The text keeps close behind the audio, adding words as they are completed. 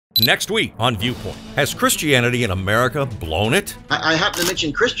next week on Viewpoint. Has Christianity in America blown it? I happened to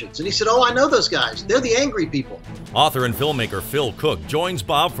mention Christians, and he said, "Oh, I know those guys. They're the angry people." Author and filmmaker Phil Cook joins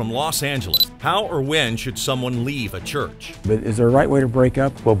Bob from Los Angeles. How or when should someone leave a church? But is there a right way to break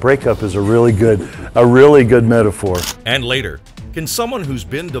up? Well, breakup is a really good metaphor. And later, can someone who's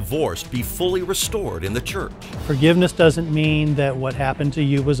been divorced be fully restored in the church? Forgiveness doesn't mean that what happened to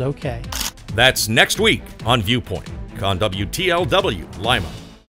you was okay. That's next week on Viewpoint on WTLW Lima.